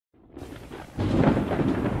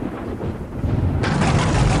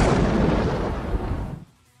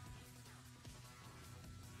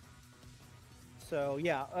So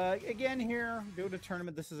yeah, again here, doing a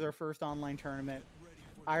tournament. This is our first online tournament.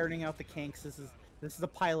 Ironing out the kinks. This is a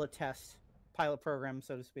pilot test, pilot program,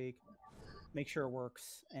 so to speak. Make sure it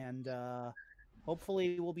works, and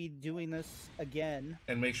hopefully we'll be doing this again.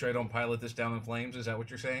 And make sure I don't pilot this down in flames. Is that what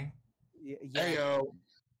you're saying? Yeah. Hey yo,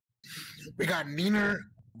 we got Nina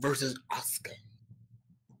versus Asuka.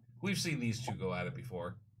 We've seen these two go at it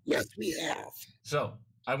before. Yes, we have. So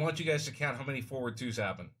I want you guys to count how many forward twos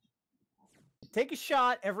happen. Take a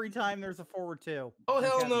shot every time there's a forward two. Oh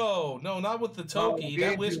hell no, no, not with the Toki.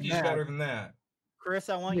 That whiskey's better than that. Chris,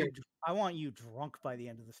 I want you drunk by the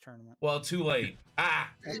end of this tournament. Well, too late.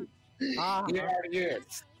 He already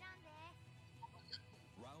is.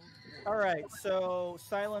 All right, so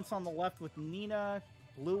Psylence on the left with Nina,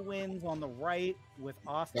 Bluewindz on the right with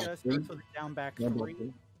Asuka. Starts with a down back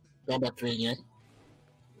three. Down back three again.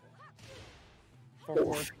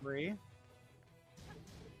 4-4-3.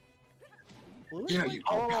 Yeah,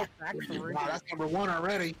 back three. Wow, that's number one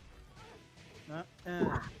already.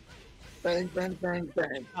 Bang, bang, bang,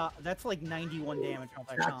 bang. That's like 91 damage on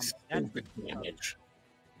that combo. That's stupid damage.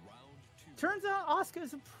 Turns out Asuka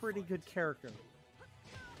is a pretty good character.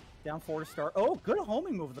 Down 4 to start. Oh, good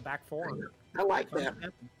homing move with the back 4. I like that.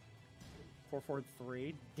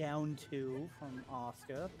 4-4-3. Down 2 from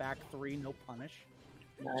Asuka. Back 3, no punish.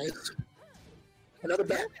 Nice. Another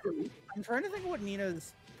back 3. I'm trying to think what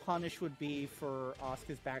Nina's punish would be for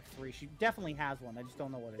Asuka's back 3. She definitely has one. I just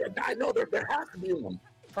don't know what it is. I know there has to be one.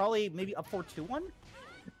 Probably maybe up 4-2-1?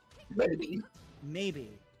 Maybe.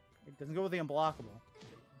 Maybe. It doesn't go with the unblockable.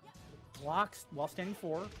 Blocks while standing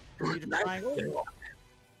 4. Triangle.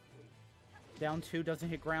 Down 2, doesn't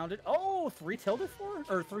hit grounded. Oh, 3 tilted 4?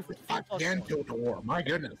 Or 3 plus 4. Again, tilt to war. My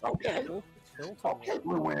goodness. Okay. Okay,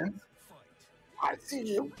 Bluewindz. I see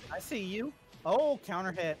you. I see you. Oh,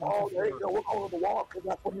 counter hit. Oh, there you go. Look over the wall because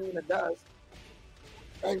that's what Nina does.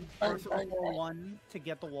 Bang, bang, bang, bang. 1 to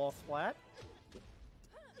get the wall splat.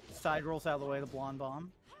 Side rolls out of the way, the blonde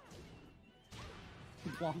bomb.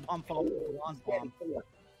 Blonde bomb falls. Blonde bomb.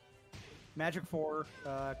 Magic 4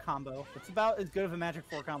 combo. It's about as good of a Magic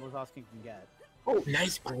 4 combo as Asuka can get. Oh,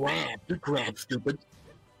 nice grab. Good grab, stupid.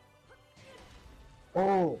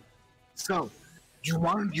 Oh, so you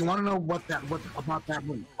want to know what about that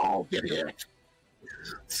move? Oh, get it.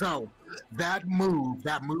 So that move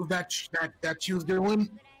that she was doing,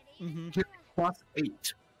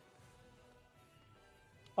 +8.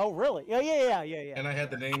 Oh, really? Yeah. And I had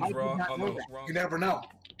the names wrong. You never know.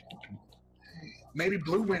 Maybe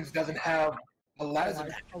Bluewindz doesn't have Eliza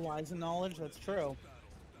knowledge. That's true.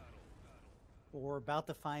 But we're about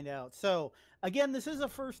to find out. So again, this is a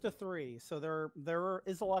first to 3, so there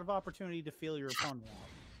is a lot of opportunity to feel your opponent out.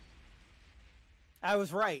 I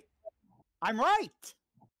was right. I'm right.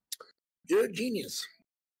 You're a genius.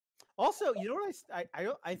 Also, you know what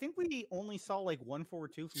I think we only saw like 1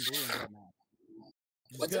 forward 2 from Bluewindz in that match.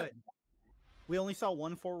 What's good. That? We only saw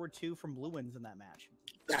 1 forward 2 from Bluewindz in that match.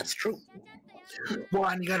 That's true. Well,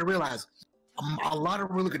 and you got to realize, a lot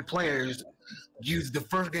of really good players use the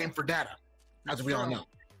first game for data, as we all know.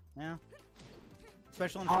 Yeah.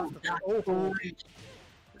 Especially on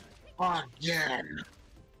again.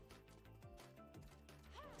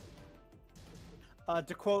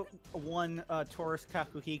 To quote one Taurus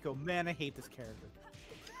Kakuhiko, man, I hate this character.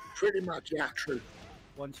 Pretty much, yeah, true.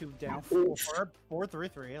 1-2 down,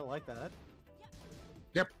 4-3-3. I like that.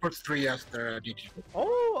 Yep, puts 3 as the DT.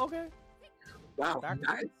 Oh, okay. Wow,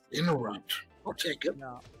 nice interrupt. I'll take it.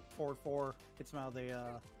 No, 4-4 gets him out of the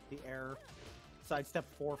air. Sidestep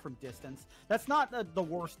 4 from distance. That's not the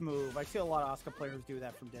worst move. I see a lot of Asuka players do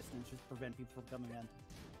that from distance, just prevent people from coming in.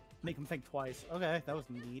 Make them think twice. Okay, that was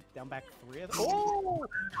neat. Down back 3. Oh,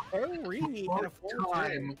 read. First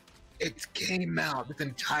time it came out this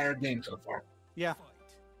entire game so far. Yeah.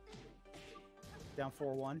 Down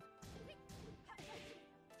 4-1.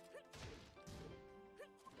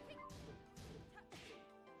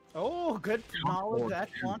 Oh, good knowledge.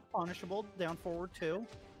 That's not punishable. Down forward 2.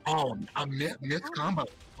 Oh, a missed combo.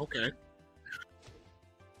 Okay.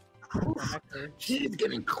 He's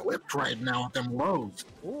getting clipped right now with them lows.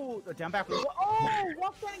 Oh, down back. Oh,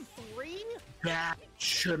 walk getting 3? That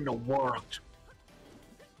shouldn't have worked.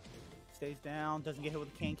 Stays down. Doesn't get hit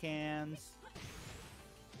with the cans.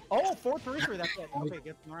 Oh, 4-3-3. That's it. Okay,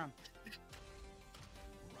 gets him around.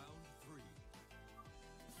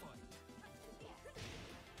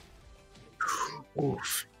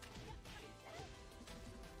 Oof.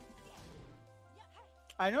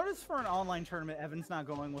 I noticed for an online tournament, Evan's not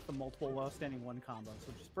going with the multiple while standing 1 combo,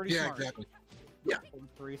 so just pretty smart. Yeah, exactly. Yeah.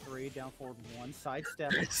 3-3, down forward 1,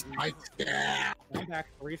 sidestep. Sidestep. Down back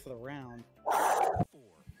 3 for the round.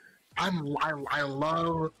 I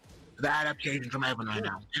love the adaptation from Evan right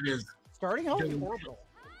now. It is Starting out with the orbital.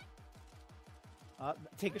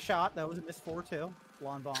 Take a shot. That was a miss 4-2.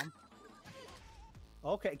 Lawn bomb.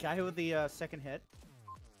 Okay, got hit with the second hit.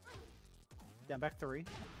 Down back 3.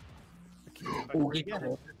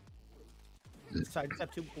 Side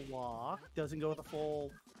step to block. Doesn't go with a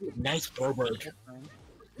full. Nice throw break.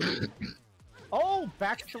 Oh,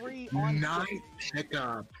 back 3 on. Nice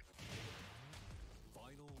pickup.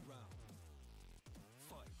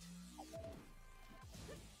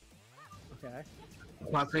 Okay.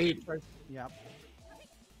 +8. Yep.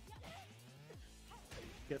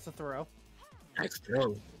 Gets a throw. Nice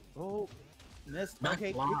throw. Oh, missed. Nice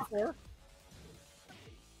Okay, block. 4.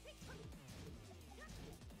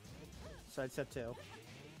 Side step 2.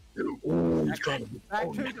 Ooh, he's trying to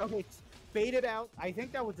Back 2. Okay, baited out. I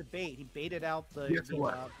think that was a bait. He baited out the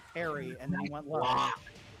parry, and then he went low.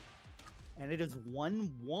 And it is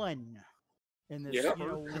 1-1 in this. Yep. You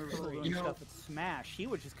know, when we were doing stuff with Smash, he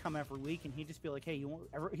would just come every week, and he'd just be like, "Hey, he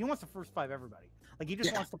wants to first 5 everybody. Like he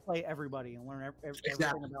just wants to play everybody and learn everything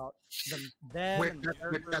about them. Wait,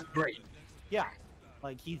 that's great. Yeah,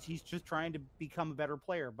 like he's just trying to become a better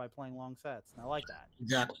player by playing long sets, and I like that.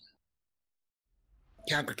 Exactly.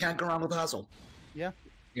 Can't go wrong with hustle. Yeah.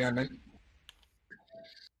 You know what I mean?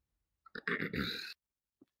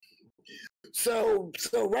 So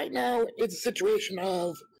right now it's a situation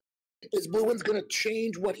of, is Bluewindz going to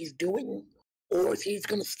change what he's doing, or is he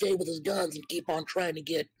going to stay with his guns and keep on trying to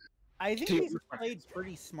get? I think he's played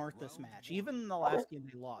pretty smart this match. Even in the last game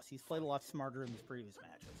he lost, he's played a lot smarter in his previous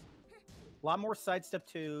matches. A lot more sidestep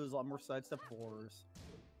 2s, a lot more sidestep 4s.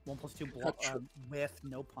 1+2 block with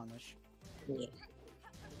no punish. Yeah.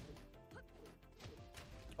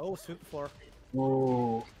 Oh, sweep the floor.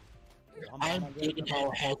 Whoa. I'm digging how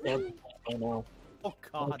heck I know. Oh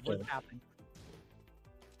god, what's happening?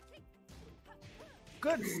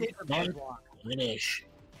 Good sacred block. Finish.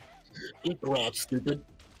 Get grabbed, stupid.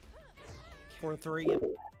 4-3. Yep.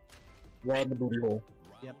 Right in the booty hole.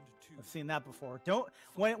 Yep. I've seen that before.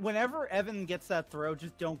 Whenever Evan gets that throw,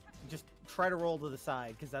 just try to roll to the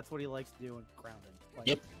side, because that's what he likes to do in grounded. Like,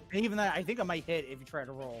 yep. And even that, I think I might hit if you try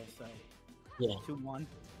to roll. So. Yeah. 2-1.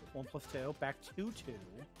 1+2. Back 2-2.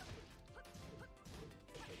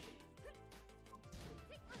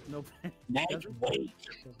 Nope.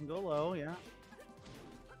 Doesn't go low. Yeah.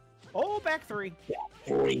 Oh, back 3.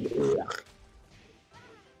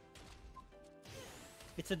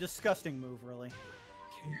 It's a disgusting move, really.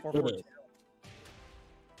 4-4-2.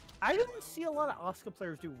 I didn't see a lot of Asuka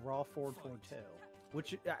players do raw 4-4-2,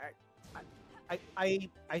 which I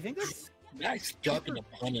think that's nice duck in the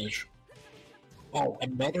punish. Oh,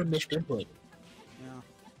 another missed input. Yeah.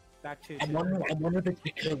 Back 2. I wonder if it's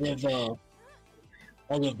because of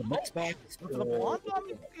the mix back. For the blonde bomb,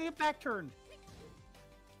 you get back turned.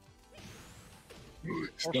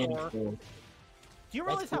 Standing 4. Do you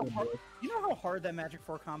realize how hard? You know how hard that Magic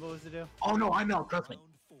 4 combo is to do? Oh no, I know. Trust me,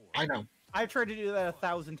 I know. I've tried to do that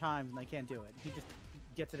 1,000 times and I can't do it. He just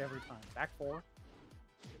gets it every time. Back 4.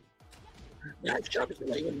 Nice job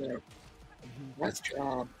in there. Nice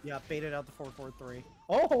job. Yeah, baited out the 4-4-3.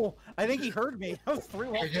 Oh, I think he heard me. That was 3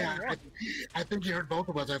 while standing one. I think he heard both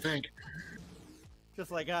of us. I think.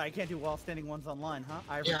 Just like I can't do while standing ones online,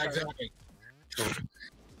 huh? Yeah, exactly.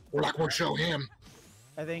 We're not going to show him.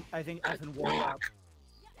 I think Evan woke up.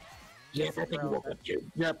 Yes, I think he woke up too.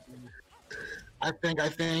 Yep. I think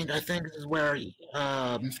this is where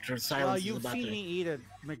Mr. Psylence Well, is you've about seen to... me eat at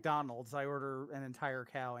McDonald's. I order an entire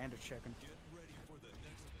cow and a chicken.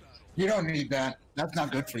 You don't need that. That's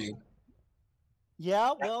not good for you.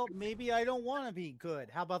 Yeah, well, maybe I don't want to be good.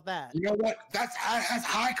 How about that? You know what? That has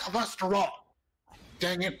high cholesterol.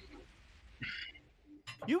 Dang it.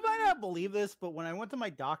 You might not believe this, but when I went to my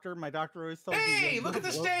doctor always told me... Hey, look at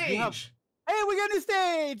the stage! Hey, we got a new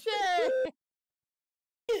stage! Yay!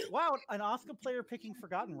 Wow, an Asuka player picking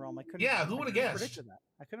Forgotten Realm. I couldn't. Yeah, who would have guessed? Predicted that.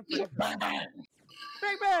 I couldn't predict Bang, that. bang.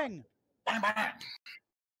 Bang bang! Bang, bang.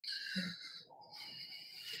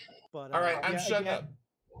 But, all right, I'm shut up.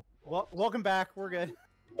 Well, welcome back. We're good.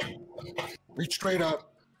 Reach straight up.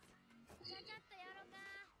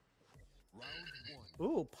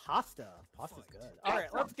 Ooh, pasta. Pasta's good. All right,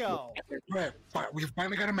 let's go. Right, we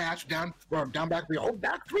finally got a match down back 3. Oh,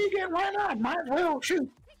 back 3 again. Why not? Might as well shoot.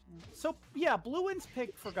 So yeah, Bluewindz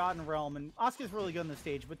picked Forgotten Realm, and Asuka's really good on the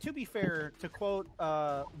stage. But to be fair, to quote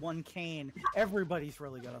one Kane, everybody's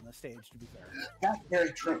really good on the stage. To be fair, That's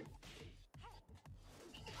very true.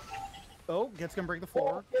 oh, gets gonna break the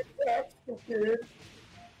floor,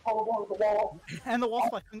 Hold on to the wall. and the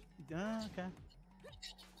wall's like, okay.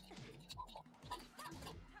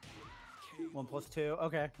 1 plus 2.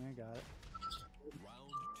 Okay, I got it.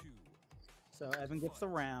 So Evan gets the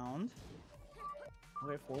round.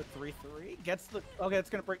 Okay, 4, 3, 3. Gets the. Okay, it's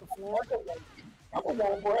gonna break the floor. I'm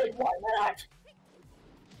gonna break. Why not?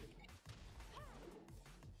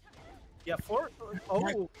 Yeah, 4.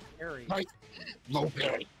 Oh, Harry. Nice. Low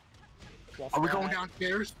berry. Are we going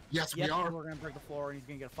downstairs? Yes, we are. We're gonna break the floor, and he's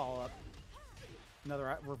gonna get a follow up.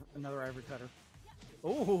 Another ivory cutter.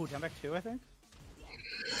 Oh, down back 2, I think.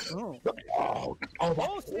 Oh,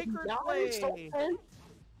 sacred play.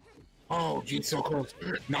 Oh, geez, so close.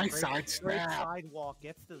 Nice side Great snap. sidewalk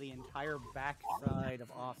gets to the entire back side of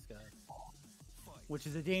Asuka, which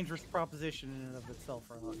is a dangerous proposition in and of itself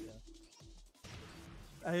for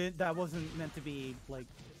Asuka. That wasn't meant to be like.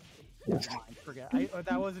 Never mind, forget.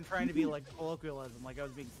 That wasn't trying to be like colloquialism. Like I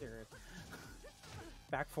was being serious.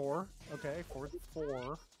 Back 4. Okay, 4,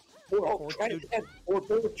 4. 4,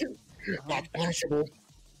 2. That's punishable.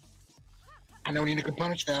 I know Nina can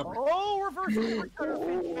punish that. Oh, reverse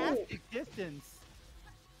fantastic distance.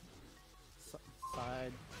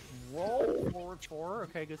 Side roll, forward 4.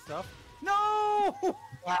 Okay, good stuff. No!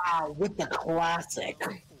 Wow, with the classic.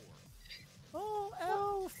 Oh,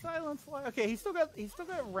 L Psylence. Okay, he's still got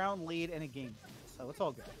a round lead and a game, so it's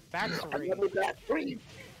all good. Back 3. Back 3.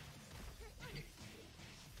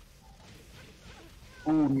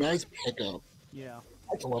 Ooh, nice pickup. Yeah.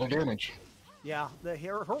 That's a lot of damage. Yeah,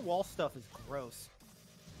 her wall stuff is gross.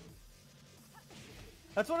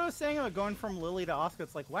 That's what I was saying about going from Lily to Asuka.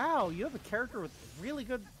 It's like, wow, you have a character with really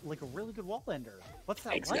good, like a really good wall ender. What's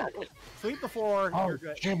that like? Sweep the floor. Oh, you're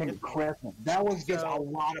good. Jiminy Christmas. That was just a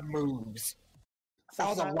lot of moves. That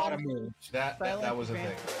was a lot of moves. That was a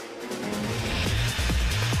thing.